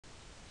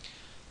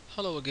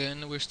Hello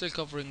again, we're still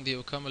covering the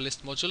OCAML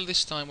list module.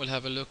 This time we'll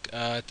have a look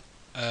at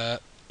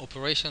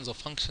operations or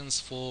functions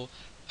for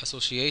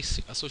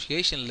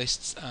association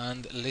lists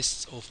and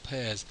lists of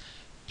pairs.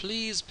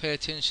 Please pay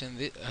attention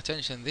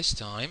this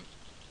time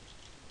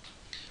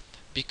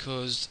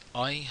because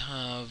I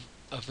have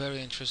a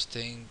very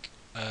interesting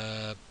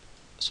uh,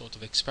 sort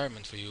of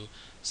experiment for you,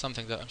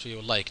 something that I'm sure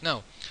you'll like.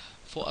 Now,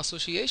 for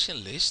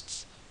association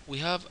lists, we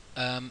have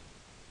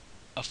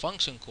a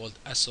function called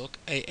assoc,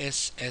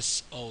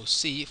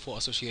 ASSOC for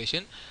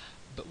association.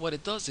 But what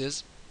it does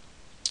is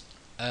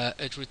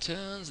it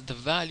returns the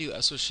value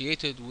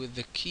associated with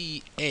the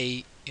key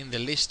A in the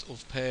list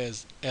of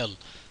pairs L.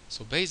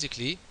 So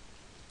basically,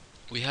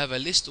 we have a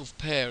list of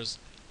pairs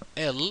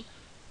L,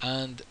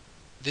 and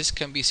this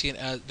can be seen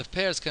as the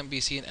pairs can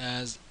be seen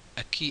as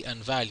a key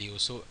and value.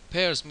 So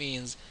pairs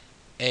means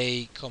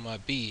A, comma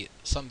B.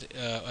 Something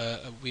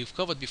we've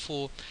covered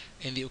before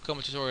in the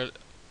OCAML tutorial.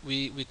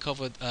 We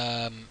covered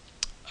a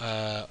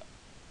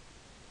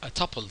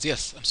tuples.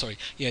 Yes, I'm sorry.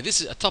 Yeah,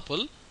 this is a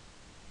tuple,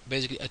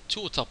 basically a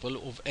two tuple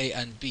of A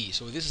and B.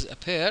 So this is a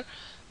pair,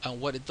 and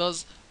what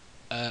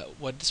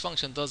this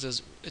function does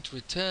is it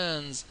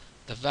returns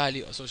the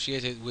value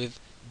associated with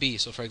B.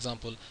 So for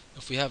example,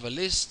 if we have a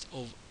list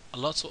of a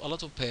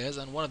lot of pairs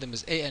and one of them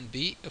is A and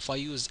B, if I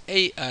use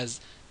A as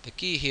the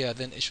key here,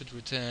 then it should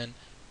return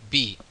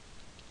B.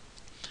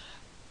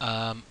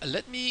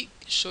 Let me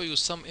show you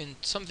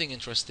something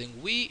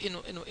interesting. We in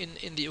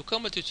the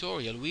OCAML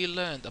tutorial we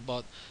learned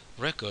about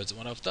records.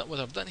 What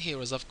I've done here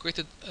is I've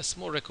created a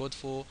small record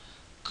for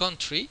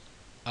country,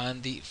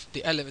 and the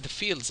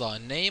fields are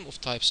name of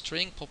type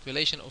string,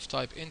 population of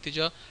type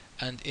integer,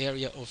 and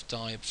area of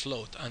type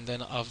float. And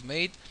then I've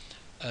made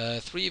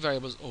three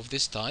variables of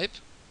this type: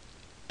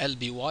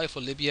 LBY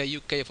for Libya,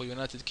 UK for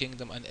United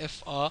Kingdom, and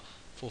FR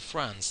for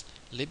France.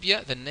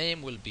 Libya, the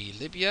name will be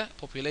Libya,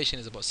 population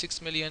is about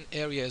 6 million,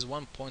 area is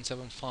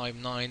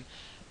 1.759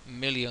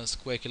 million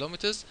square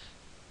kilometers.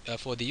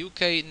 For the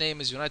UK, name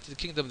is United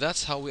Kingdom.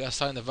 That's how we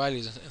assign the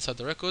values inside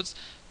the records.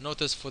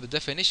 Notice for the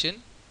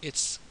definition,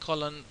 it's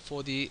colon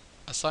for the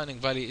assigning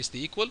value is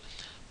the equal.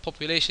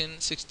 Population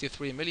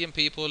 63 million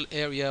people,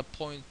 area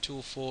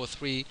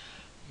 0.243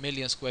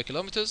 million square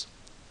kilometers.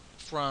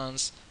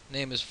 France,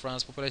 name is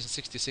France, population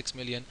 66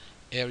 million,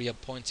 area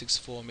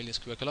 0.64 million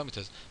square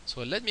kilometers.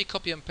 So let me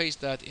copy and paste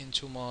that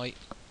into my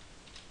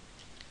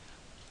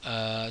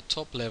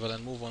top level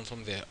and move on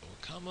from there.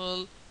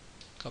 OCAML,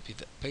 copy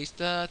that, paste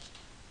that,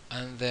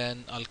 and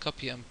then I'll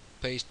copy and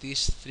paste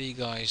these three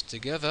guys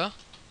together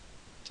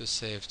to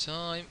save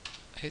time.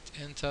 Hit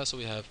enter. So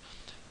we have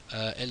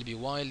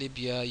LBY,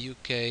 Libya,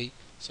 UK.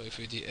 So if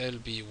we do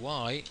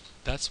LBY,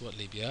 that's what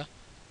Libya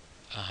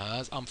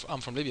has. I'm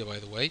from Libya, by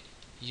the way.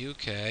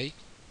 UK,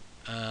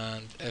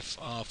 and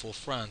FR for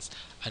France.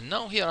 And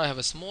now here I have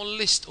a small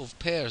list of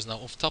pairs now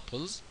of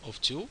tuples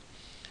of 2.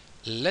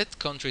 Let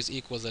countries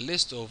equals a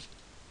list of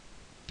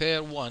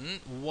pair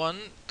 1,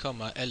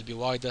 comma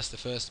LBY, that's the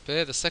first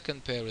pair. The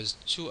second pair is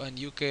 2 and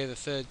UK. The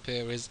third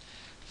pair is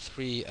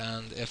 3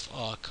 and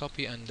FR.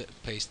 Copy and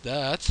paste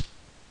that.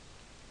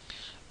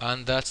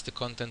 And that's the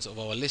contents of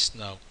our list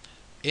now.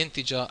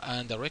 Integer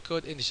and the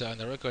record, integer and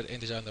the record,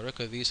 integer and the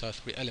record. These are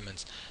 3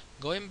 elements.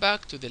 Going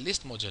back to the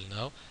list module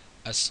now,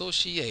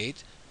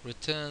 associate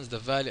returns the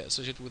value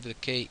associated with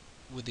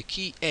the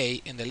key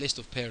A in the list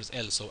of pairs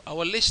L. So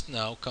our list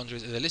now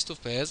countries is a list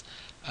of pairs,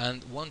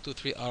 and 1, 2,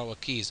 3 are our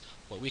keys.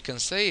 What we can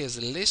say is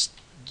list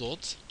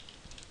dot,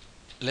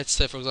 let's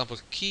say for example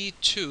key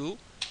 2,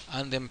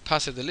 and then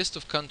pass it the list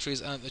of countries,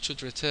 and it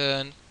should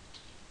return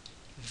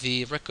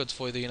the record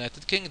for the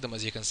United Kingdom,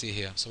 as you can see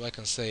here. So I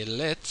can say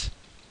let,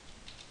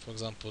 for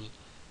example,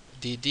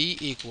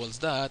 dd equals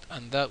that,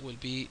 and that will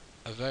be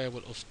a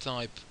variable of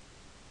type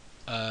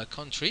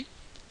country,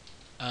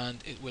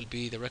 and it will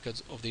be the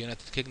records of the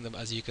United Kingdom,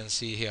 as you can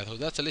see here. So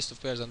that's a list of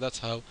pairs, and that's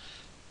how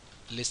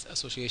list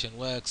association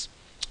works.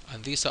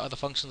 And these are other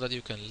functions that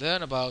you can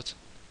learn about.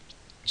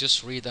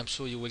 Just read, I'm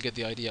sure you will get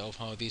the idea of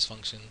how these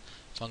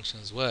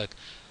functions work.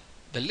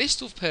 The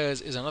list of pairs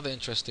is another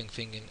interesting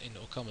thing in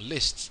OCAML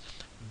lists.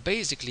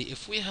 Basically,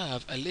 if we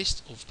have a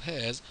list of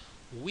pairs,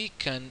 we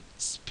can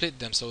split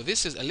them. So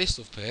this is a list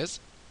of pairs.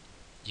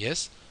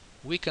 Yes,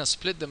 we can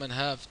split them and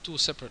have 2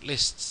 separate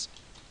lists.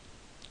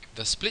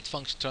 The split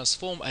function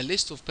transforms a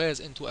list of pairs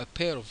into a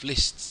pair of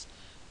lists.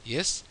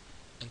 Yes,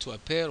 into a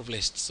pair of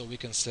lists. So we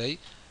can say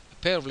a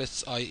pair of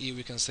lists, i.e.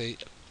 we can say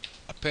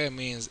a pair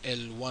means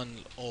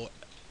L1 or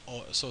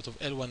sort of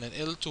L1 and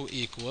L2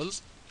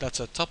 equals, that's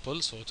a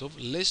tuple sort of,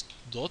 list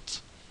dot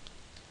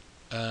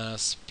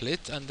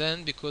split, and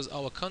then because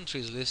our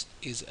countries list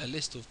is a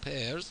list of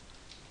pairs,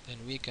 then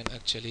we can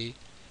actually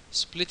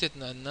split it,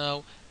 and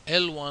now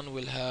L1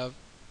 will have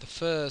the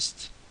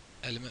first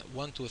element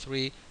 1, 2,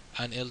 3,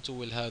 and L2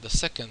 will have the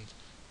second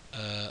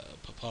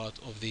part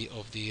of the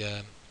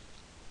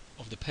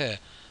pair.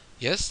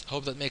 Yes,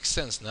 hope that makes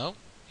sense now.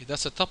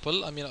 That's a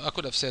tuple. I mean, I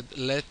could have said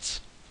let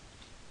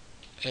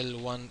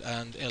L1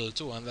 and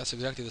L2, and that's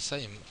exactly the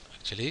same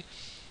actually.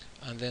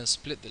 And then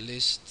split the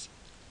list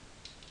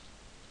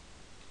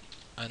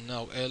and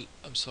now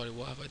I'm sorry,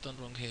 what have I done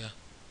wrong here?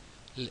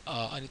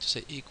 I need to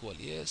say equal.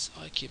 Yes,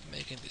 I keep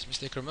making this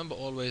mistake. Remember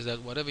always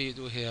that whatever you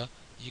do here,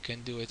 you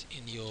can do it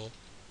in your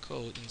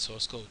code, in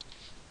source code.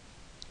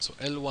 So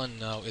L1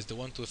 now is the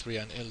 1, 2, 3,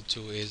 and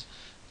L2 is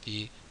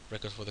the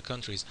record for the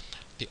countries.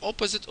 The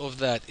opposite of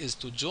that is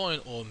to join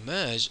or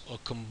merge or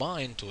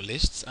combine two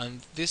lists,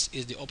 and this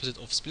is the opposite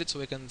of split. So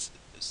we can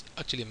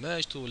actually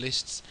merge two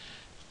lists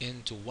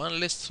into one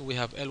list. So we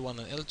have L1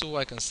 and L2.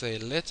 I can say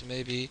let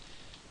maybe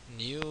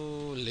new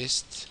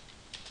list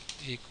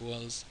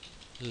equals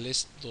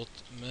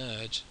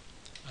list.merge,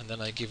 and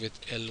then I give it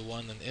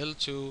L1 and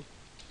L2,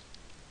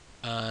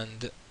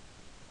 and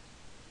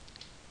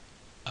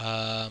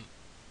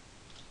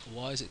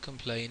why is it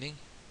complaining?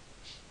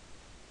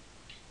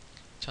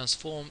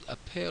 Transformed a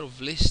pair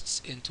of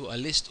lists into a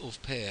list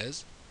of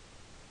pairs.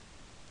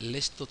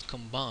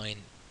 List.combine.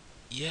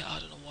 Yeah, I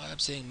don't know why I'm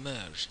saying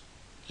merge.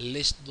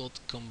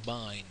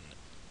 List.combine.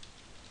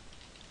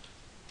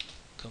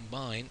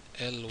 Combine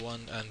L1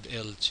 and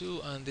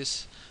L2, and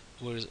this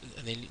will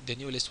the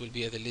new list will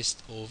be the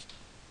list of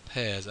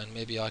pairs, and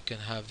maybe I can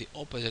have the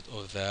opposite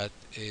of that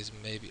is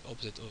maybe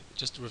opposite of,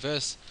 just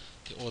reverse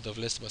the order of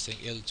list by saying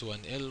L2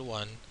 and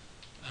L1,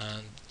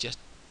 and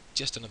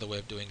just another way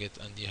of doing it,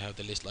 and you have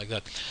the list like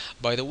that.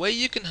 By the way,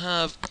 you can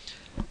have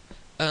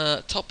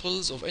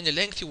tuples of any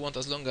length you want,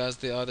 as long as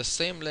they are the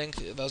same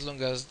length, as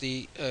long as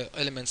the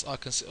elements are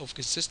of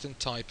consistent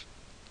type.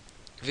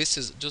 This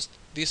is just,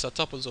 these are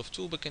tuples of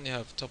 2, but can you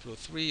have tuple of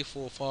 3,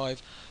 4,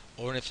 5,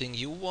 or anything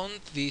you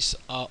want. These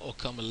are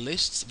OCAML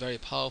lists, very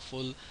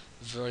powerful,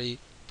 very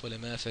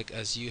polymorphic,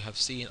 as you have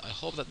seen. I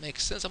hope that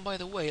makes sense. And by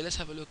the way, let's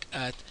have a look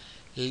at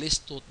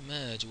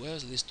list.merge.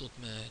 Where's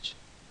list.merge?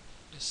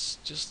 Let's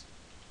just,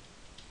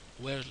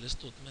 where's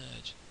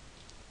list.merge?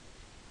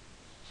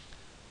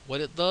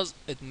 What it does,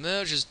 it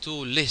merges two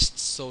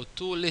lists. So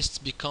two lists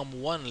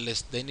become one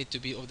list. They need to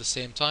be of the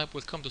same type.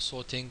 We'll come to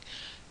sorting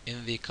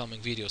in the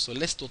coming video. So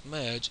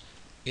list.merge,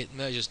 it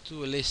merges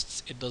two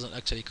lists. It doesn't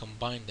actually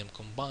combine them.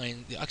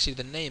 Actually,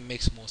 the name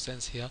makes more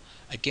sense here.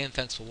 Again,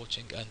 thanks for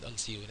watching, and I'll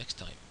see you next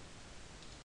time.